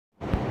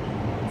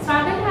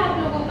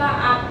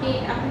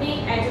आपके अपने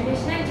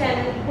educational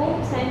channel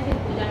home science with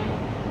पूजा में।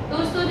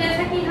 दोस्तों,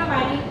 जैसा कि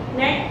हमारी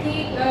नेट की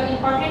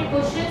इम्पॉर्टेंट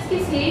क्वेश्चंस की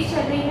सीरीज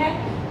चल रही है,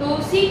 तो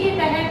उसी के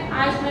तहत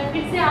आज मैं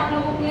फिर से आप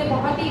लोगों के लिए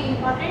बहुत ही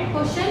इम्पॉर्टेंट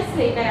क्वेश्चंस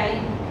लेकर आई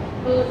हूँ।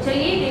 तो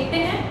चलिए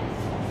देखते हैं।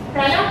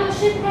 पहला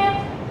क्वेश्चन है,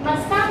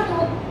 मस्तिष्क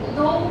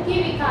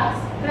विकास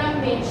क्रम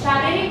में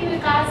शारीरिक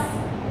विकास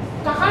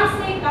कहाँ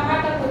से कहाँ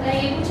तक होता है,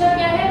 ये पूछा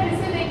गया है। फिर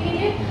से देख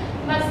लीजिए,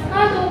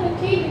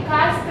 मस्तिष्क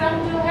विकास क्रम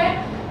जो है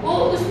वो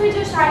उसमें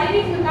जो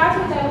शारीरिक विकास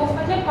होता है वो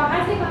मतलब कहाँ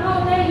से कहाँ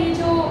होता है, ये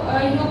जो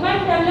ह्यूमन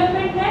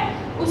डेवलपमेंट है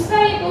उसका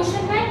ये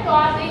क्वेश्चन है। तो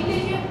आप देख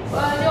लीजिए,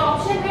 जो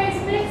ऑप्शन है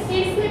इसमें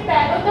सिर से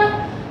पैरों तक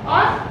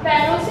और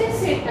पैरों से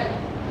सिर तक।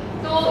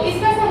 तो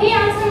इसका सही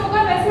आंसर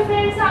होगा। वैसे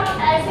फ्रेंड्स, आप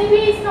ऐसे भी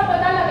इसका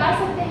पता लगा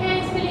सकते हैं।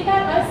 इसमें लिखा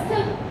है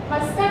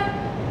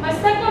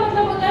मस्तक का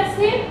मतलब होता है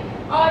सिर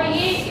और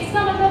ये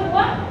इसका मतलब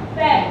हुआ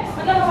पैर,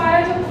 मतलब हमारा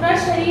जो पूरा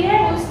शरीर है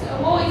वो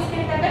इसके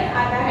अंतर्गत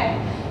आता है।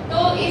 तो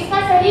इसका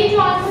सही जो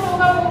आंसर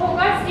होगा वो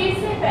होगा सिर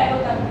से पैरों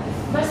तक।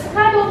 मस्तिष्क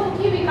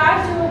विकास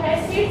जो है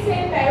सिर से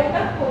पैरों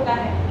तक होता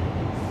है।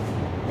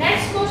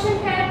 नेक्स्ट क्वेश्चन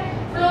है,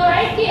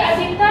 फ्लोराइड की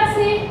अधिकता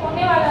से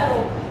होने वाला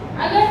रोग।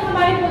 अगर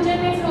हमारे भोजन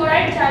में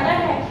फ्लोराइड ज़्यादा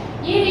है,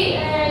 ये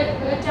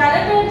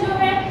ज़्यादातर जो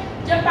है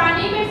जब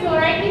पानी में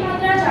फ्लोराइड की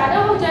मात्रा ज़्यादा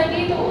हो जाती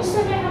है तो उस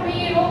समय हमें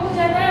ये रोग हो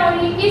जाता है। और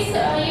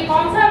ये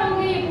कौन सा रोग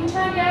है ये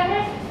पूछा गया है।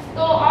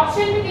 तो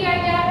ऑप्शन में दिया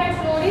गया है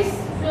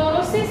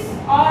फ्लोरोसिस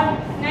और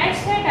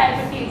नेक्स्ट है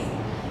डायबिटीज।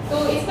 तो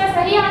इसका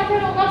सही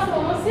आंसर होगा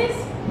फ्लोरोसिस।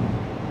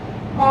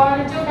 और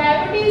जो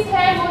डायबिटीज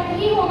है वो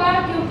नहीं होगा,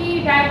 क्योंकि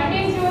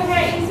डायबिटीज जो है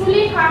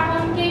इंसुलिन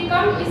हार्मोन के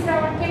कम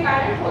स्रावन के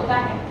कारण होता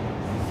है।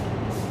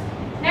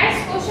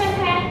 नेक्स्ट क्वेश्चन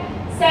है,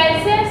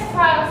 सेल्सियस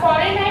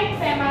फ़ारेनहाइट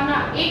पैमाना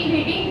एक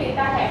रीडिंग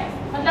देता है।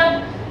 मतलब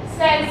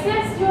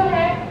सेल्सियस जो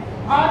है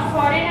और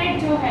फ़ारेनहाइट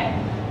जो है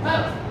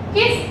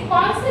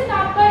कौन से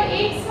ताप पर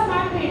एक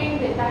समान रीडिंग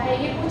देता है,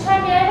 ये पूछा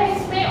गया है।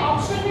 इसमें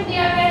ऑप्शन में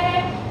दिया गया है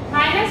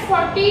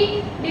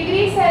 -40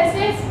 डिग्री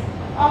सेल्सियस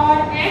और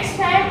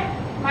नेक्स्ट है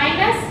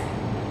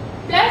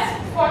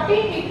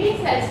 +40 डिग्री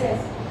सेल्सियस।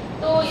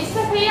 तो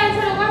इसका सही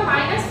आंसर होगा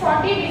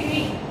 -40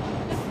 डिग्री।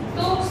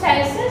 तो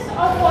सेल्सियस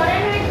और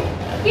फ़ारेनहाइट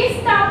किस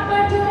ताप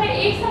पर जो है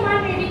एक समान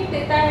रीडिंग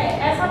देता है,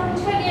 ऐसा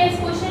पूछा गया। इस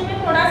क्वेश्चन में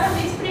थोड़ा सा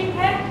मिसप्रिंट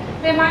है।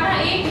 पैमाना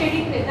एक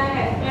रीडिंग देता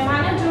है,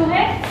 पैमाना जो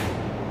है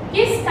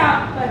किस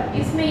ताप पर,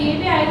 इसमें ये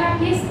भी आएगा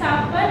किस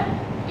ताप पर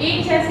एक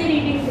जैसी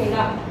रीडिंग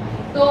देगा।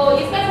 तो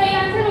इसका सही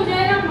आंसर हो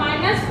जाएगा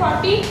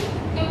 -40,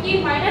 क्योंकि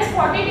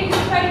 -40 डिग्री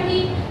पर ही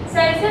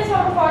सेल्सियस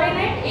और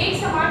फ़ारेनहाइट एक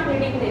समान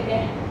रीडिंग देते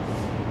हैं।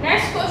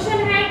 नेक्स्ट क्वेश्चन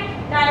है,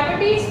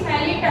 डायबिटीज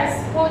मेलिटस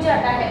हो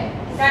जाता है।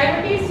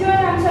 डायबिटीज जो है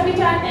हम सभी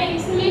जानते हैं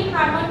इंसुलिन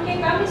हार्मोन के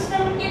कम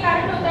स्रावन के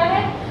कारण होता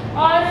है।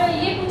 और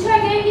ये पूछा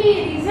गया कि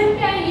रीजन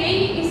क्या है, यही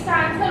इसका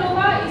आंसर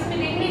होगा। इसमें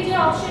देख लीजिए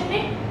ऑप्शन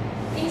में,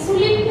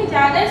 इंसुलिन के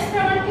ज़्यादा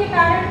स्रावन के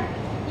कारण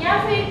या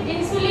फिर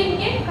इंसुलिन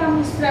के कम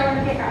स्रावन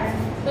के कारण।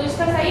 तो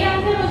इसका सही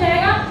आंसर हो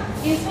जाएगा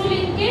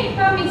इंसुलिन के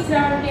कम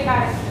स्रावन के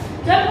कारण।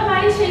 जब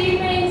हमारे शरीर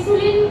में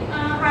इंसुलिन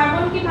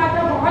हार्मोन की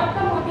मात्रा बहुत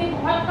कम होती है,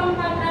 बहुत कम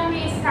मात्रा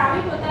में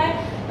स्रावित होता है,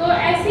 तो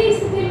ऐसी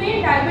स्थिति में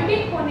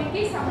डायबिटिक होने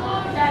की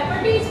संभावना।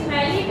 डायबिटीज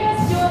मेलिटस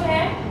जो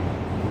है,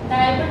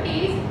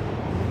 डायबिटीज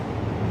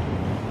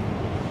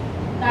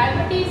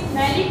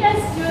मेलिटस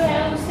जो है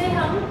उसे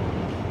हम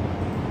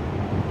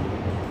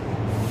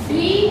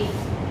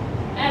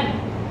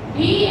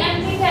DM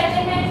भी कहते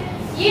हैं।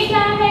 ये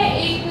क्या है,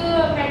 एक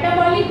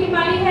मेटाबॉलिक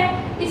बीमारी है।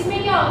 इसमें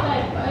क्या होता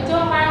है, जो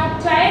हमारा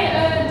उपचाय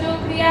जो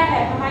क्रिया है,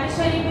 हमारे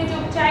शरीर में जो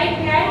उपचाय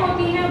क्रियाएं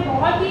होती हैं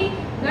बहुत ही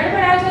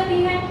गड़बड़ा जाती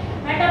हैं।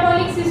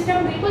 मेटाबॉलिक सिस्टम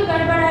बिल्कुल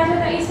गड़बड़ा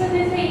जाता है, इस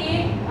वजह से ये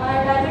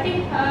डायबिटिक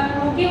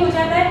रोगी हो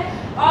जाता है।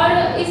 और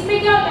इसमें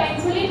क्या होता है,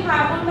 इंसुलिन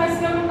हार्मोन का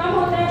स्रावन कम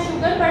होता है,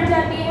 शुगर बढ़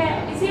जाती है।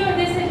 इसी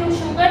वजह से जो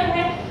शुगर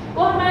है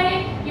वो हमारे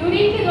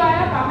यूरिन के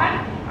द्वारा बाहर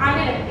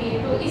आने लगती है।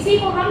 तो इसी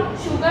को हम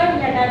शुगर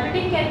या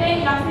डायबिटिक कहते हैं,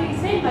 या फिर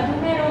इसे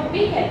मधुमेह रोग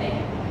भी कहते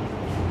हैं।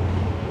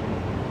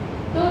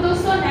 तो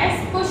दोस्तों,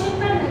 नेक्स्ट क्वेश्चन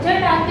पर नजर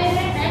डालते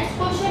हैं। नेक्स्ट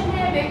क्वेश्चन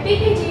है, व्यक्ति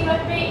के जीवन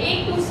में एक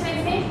दूसरे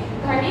से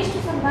घनिष्ठ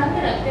संबंध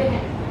रखते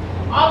हैं।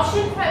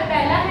 ऑप्शन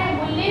पहला है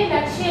मूल्य,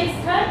 लक्ष्य,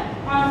 स्तर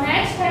और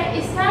नेक्स्ट है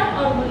स्तर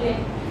और मूल्य।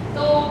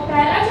 तो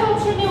पहला जो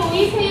ऑप्शन है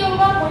वही सही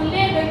होगा। मूल्य,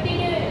 व्यक्ति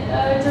के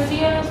जो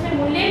जीवन उसमें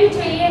मूल्य भी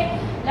चाहिए,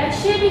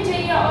 लक्ष्य भी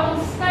चाहिए और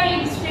उसका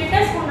एक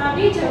स्टेटस होना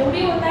भी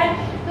जरूरी होता है।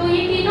 तो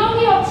ये तीनों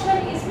ही ऑप्शन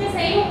इसमें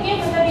सही होंगे।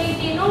 मतलब ये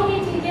तीनों ही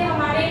चीजें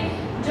हमारे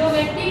जो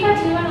व्यक्ति का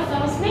जीवन होता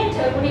है उसमें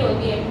जरूरी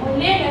होती है।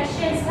 मूल्य,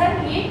 लक्ष्य, स्तर,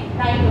 ये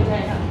राइट हो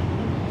जाएगा।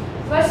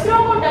 वस्त्रों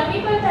को डमी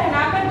पर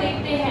पहनाकर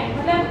देखते हैं।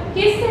 मतलब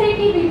किस तरह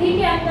की विधि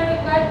के अंतर्गत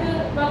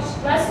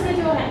वस्त्र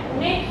जो है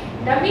उन्हें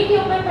डमी के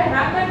ऊपर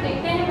पहनाकर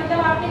देखते हैं। मतलब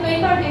आपने कई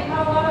बार देखा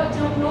होगा,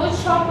 जो क्लोथ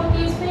शॉप होती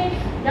है उसमें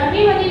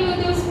डमी बनी हुई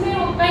होती है, उसमें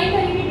कई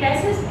तरह की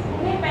ड्रेसेस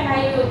उन्हें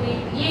पहनाई हुई होती है।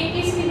 ये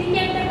किस विधि के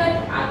अंतर्गत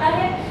आता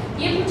है,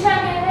 ये पूछा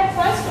गया है।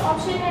 फर्स्ट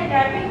ऑप्शन है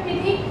ड्रैपिंग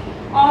विधि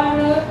और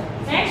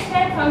नेक्स्ट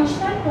है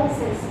फंक्शनल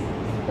प्रोसेस।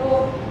 तो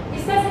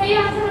इसका सही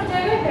आंसर हो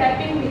जाएगा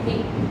ड्रैपिंग विधि।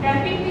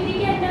 ड्रैपिंग विधि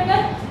के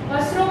अंतर्गत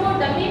वस्त्रों को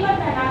डमी पर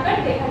पहनाकर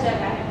देखा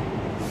जाता है।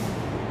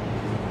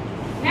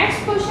 नेक्स्ट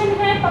क्वेश्चन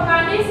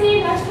आगे से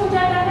नष्ट हो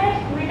जाता है।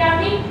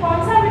 विटामिन, कौन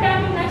सा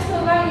विटामिन नष्ट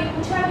होगा ये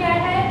पूछा गया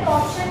है, तो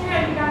ऑप्शन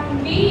है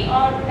विटामिन बी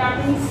और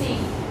विटामिन सी।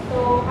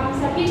 तो हम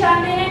सभी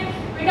जानते हैं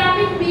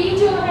विटामिन बी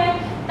जो है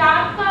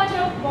ताप का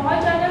जब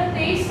बहुत ज़्यादा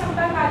तेज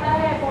संपर्क आता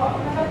है,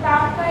 मतलब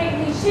ताप का एक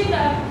निश्चित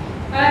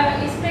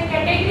इसमें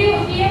कैटेगरी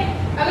होती है,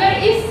 अगर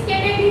इस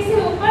कैटेगरी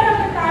से ऊपर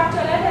अगर ताप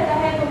चला जाता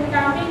है तो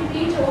विटामिन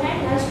बी जो है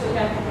नष्ट हो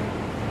जाता है।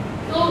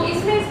 तो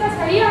इसमें इसका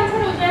सही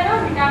आंसर हो जाएगा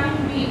विटामिन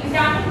बी।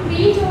 विटामिन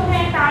बी जो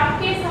है ताप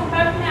के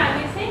संपर्क में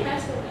आने से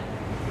नष्ट हो जाता है।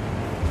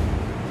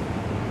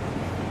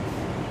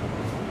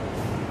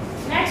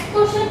 नेक्स्ट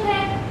क्वेश्चन है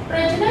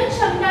प्रजनन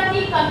क्षमता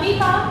की कमी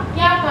का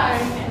क्या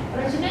कारण है।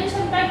 प्रजनन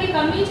क्षमता की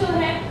कमी जो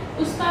है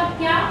उसका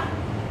क्या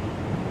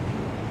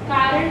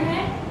कारण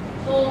है,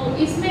 तो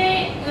इसमें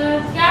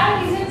क्या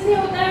रीजन से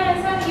होता है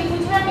ऐसा ये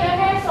पूछा गया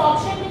है। तो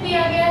ऑप्शन में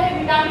दिया गया है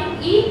विटामिन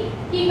ई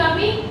की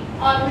कमी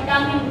और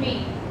विटामिन बी,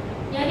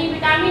 यानी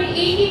विटामिन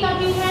ई की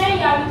कमी है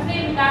या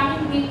फिर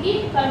विटामिन बी की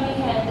कमी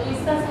है। तो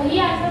इसका सही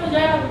आंसर हो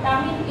जाएगा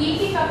विटामिन ई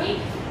की कमी।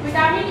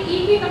 विटामिन ई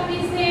की कमी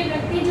से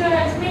व्यक्ति जो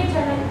है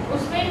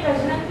उसमें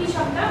प्रजनन की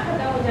क्षमता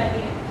खत्म हो जाती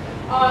है।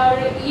 और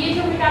ये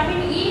जो विटामिन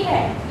ई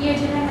है ये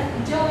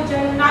जो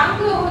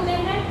जननांग होते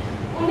हैं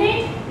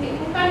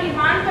उनका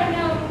निर्माण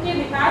करने और उनके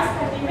विकास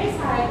करने में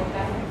सहायक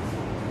होता है।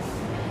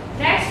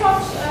 नेक्स्ट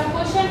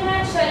क्वेश्चन है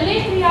शल्य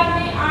क्रिया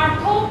में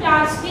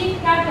आर्थोप्लास्टी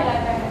क्या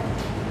कहलाता है।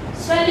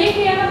 शल्य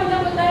क्रिया का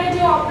मतलब होता है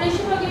जो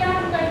ऑपरेशन वगैरह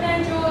हम करते हैं,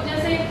 जो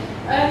जैसे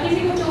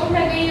किसी को चोट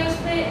लग गई है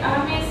उसमें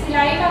हमें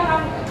सिलाई का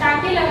काम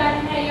टाँके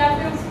लगाने हैं या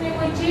फिर उसमें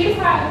कोई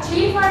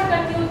चीड़-फाड़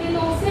करनी होती है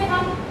तो उससे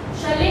हम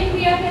शल्य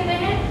क्रिया कहते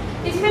हैं।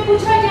 इसमें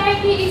पूछा गया है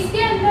कि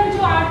इसके अंदर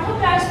जो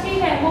आर्थोप्लास्टी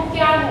है वो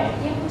क्या है,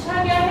 ये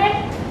पूछा गया है।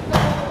 तो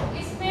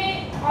इसमें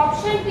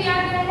ऑप्शन दिया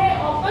गया है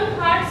ओपन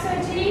हार्ट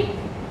सर्जरी,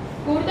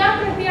 गुर्दा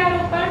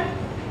प्रत्यारोपण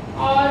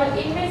और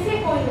इनमें से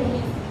कोई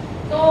नहीं।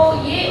 तो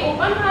ये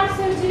ओपन हार्ट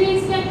सर्जरी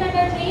इसके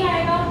अंतर्गत नहीं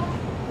आएगा,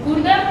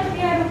 गुर्दा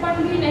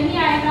प्रत्यारोपण भी नहीं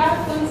आएगा,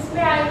 तो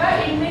इसमें आएगा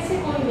इनमें से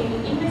कोई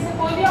नहीं। इनमें से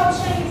कोई भी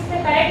ऑप्शन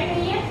इसमें करेक्ट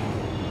नहीं है।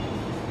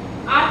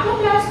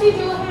 आर्थोप्लास्टी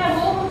जो है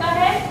वो होता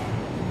है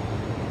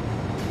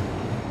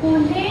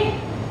कूल्हे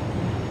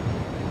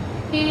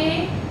के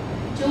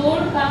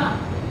जोड़ का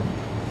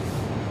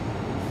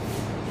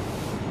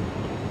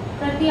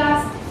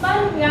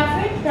प्रत्यास्थापन या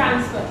फिर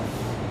ट्रांसफर।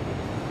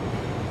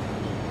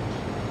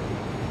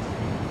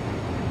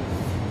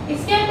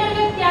 इसके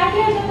अंतर्गत क्या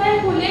किया जाता है,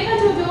 कूल्हे का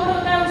जो जोड़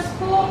होता है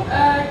उसको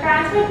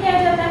ट्रांसफर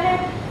किया जाता है।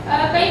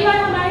 कई बार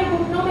हमारे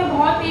घुटनों में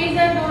बहुत तेज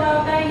दर्द हो रहा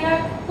होता है या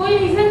कोई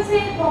रीजन से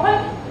बहुत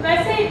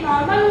वैसे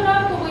नॉर्मल हो रहा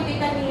हो तो कोई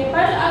दिक्कत नहीं है,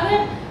 पर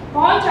अगर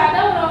बहुत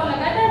ज़्यादा हो रहा हो,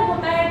 लगातार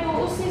होता है, तो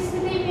उस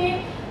स्थिति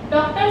में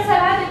डॉक्टर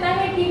सलाह देता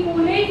है कि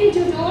कूल्हे की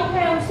जो जोड़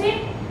है उसे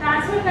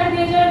ट्रांसफर कर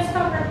दिया जाए,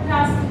 उसका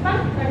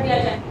प्रत्यास्थापन कर दिया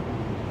जाए।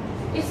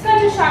 इसका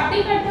जो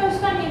शाब्दिक अर्थ है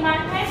उसका निर्माण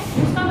है,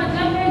 उसका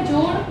मतलब है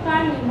जोड़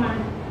का निर्माण,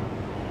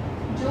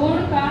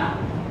 जोड़ का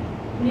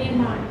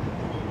निर्माण।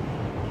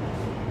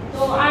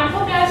 तो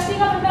आर्थोप्लास्टी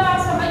का मतलब आप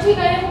समझ ही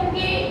गए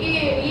होंगे,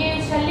 ये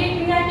शल्य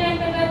क्रिया के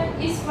अंतर्गत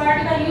इस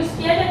वर्ड का यूज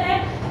किया जाता है।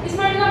 इस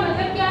वर्ड का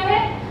मतलब क्या है,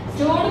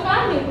 जोड़ का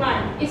निर्माण।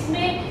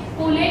 इसमें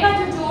कूल्हे का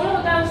जो जोड़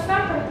होता है उसका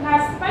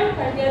प्रत्यास्थापन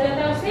कर दिया जाता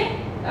है, उसे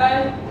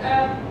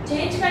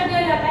चेंज कर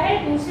दिया जाता है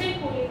दूसरे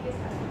कूल्हे के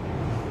साथ।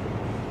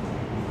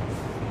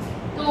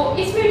 तो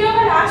इस वीडियो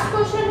का लास्ट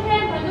क्वेश्चन है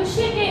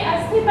मनुष्य के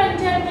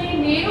अस्थिपंजर में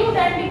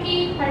मेरुदंड की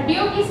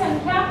हड्डियों की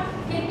संख्या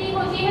कितनी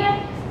होती है।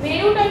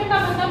 मेरुदंड का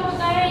मतलब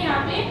होता है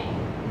यहाँ पे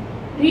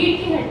रीढ़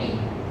की हड्डी।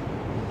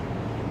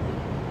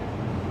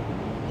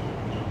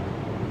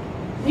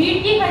 रीढ़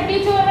की हड्डी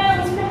जो है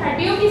उसमें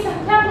हड्डियों की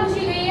संख्या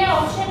पूछी गई है।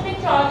 ऑप्शन में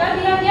 14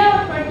 दिया गया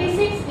और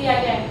 26 दिया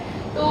गया है,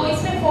 तो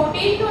इसमें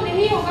 14 तो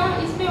नहीं होगा,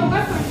 इसमें होगा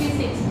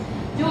 26।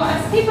 जो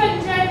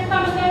अस्थिपंजर का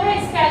मतलब है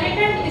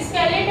स्केलेटन,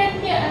 स्केलेटन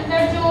के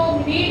अंदर जो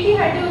रीढ़ की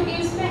हड्डी होती है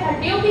उसमें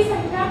हड्डियों की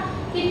संख्या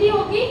कितनी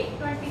होगी,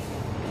 26।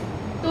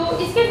 तो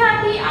इसके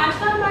साथ ही आज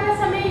का हमारा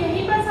समय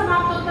यहीं पर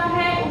समाप्त होता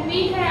है।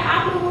 उम्मीद है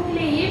आप लोगों के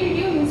लिए ये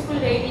वीडियो यूजफुल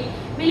रहेगी।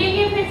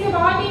 मिलेंगे फिर से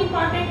बहुत ही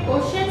इंपॉर्टेंट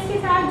क्वेश्चंस के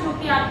साथ जो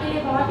कि आपके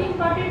लिए बहुत ही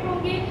इंपॉर्टेंट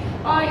होंगे,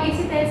 और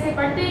इसी तरह से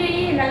पढ़ते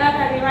रहिए,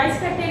 लगातार रिवाइज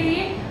करते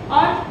रहिए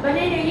और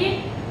बने रहिए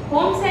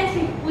होम साइंस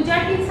पूजा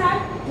के साथ,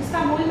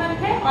 जिसका मूल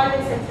मंत्र है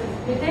ऑलवेज सक्सेस।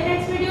 मिलते हैं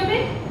नेक्स्ट वीडियो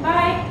में,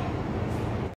 बाय।